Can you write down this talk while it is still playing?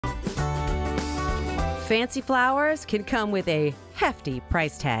fancy flowers can come with a hefty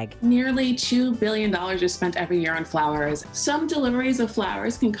price tag. Nearly $2 billion is spent every year on flowers. Some deliveries of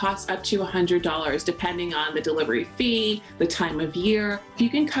flowers can cost up to $100 depending on the delivery fee, the time of year. If you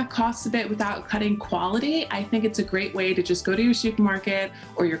can cut costs a bit without cutting quality, I think it's a great way to just go to your supermarket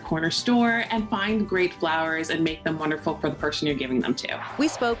or your corner store and find great flowers and make them wonderful for the person you're giving them to. We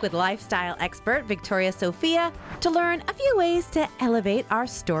spoke with lifestyle expert Victoria Sophia to learn a few ways to elevate our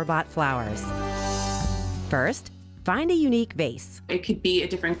store-bought flowers. First, find a unique vase. It could be a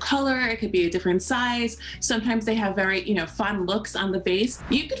different color, it could be a different size. Sometimes they have very, fun looks on the vase.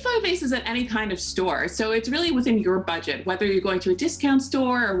 You could find vases at any kind of store. So it's really within your budget, whether you're going to a discount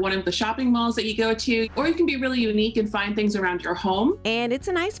store or one of the shopping malls that you go to, or you can be really unique and find things around your home. And it's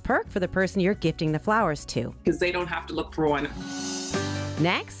a nice perk for the person you're gifting the flowers to, because they don't have to look for one.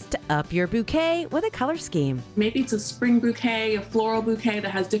 Next, up your bouquet with a color scheme. Maybe it's a spring bouquet, a floral bouquet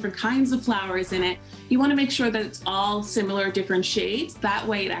that has different kinds of flowers in it. You want to make sure that it's all similar, different shades. That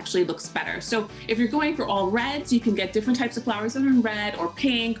way it actually looks better. So if you're going for all reds, you can get different types of flowers that are in red or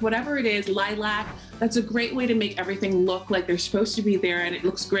pink, whatever it is, lilac. That's a great way to make everything look like they're supposed to be there, and it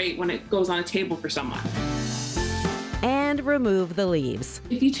looks great when it goes on a table for someone. And remove the leaves.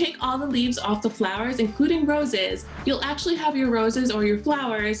 If you take all the leaves off the flowers, including roses, you'll actually have your roses or your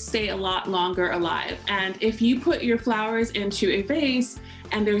flowers stay a lot longer alive. And if you put your flowers into a vase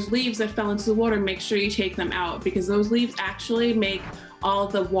and there's leaves that fell into the water, make sure you take them out, because those leaves actually make all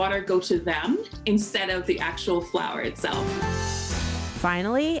the water go to them instead of the actual flower itself.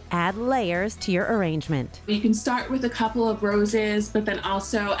 Finally, add layers to your arrangement. You can start with a couple of roses, but then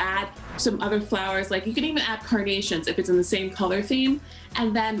also add some other flowers. Like you can even add carnations if it's in the same color theme.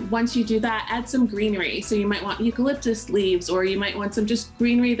 And then once you do that, add some greenery. So you might want eucalyptus leaves, or you might want some just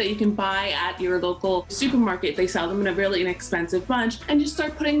greenery that you can buy at your local supermarket. They sell them in a really inexpensive bunch, and just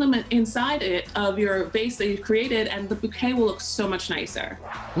start putting them inside of your vase that you've created, and the bouquet will look so much nicer.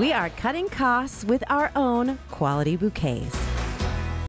 We are cutting costs with our own quality bouquets.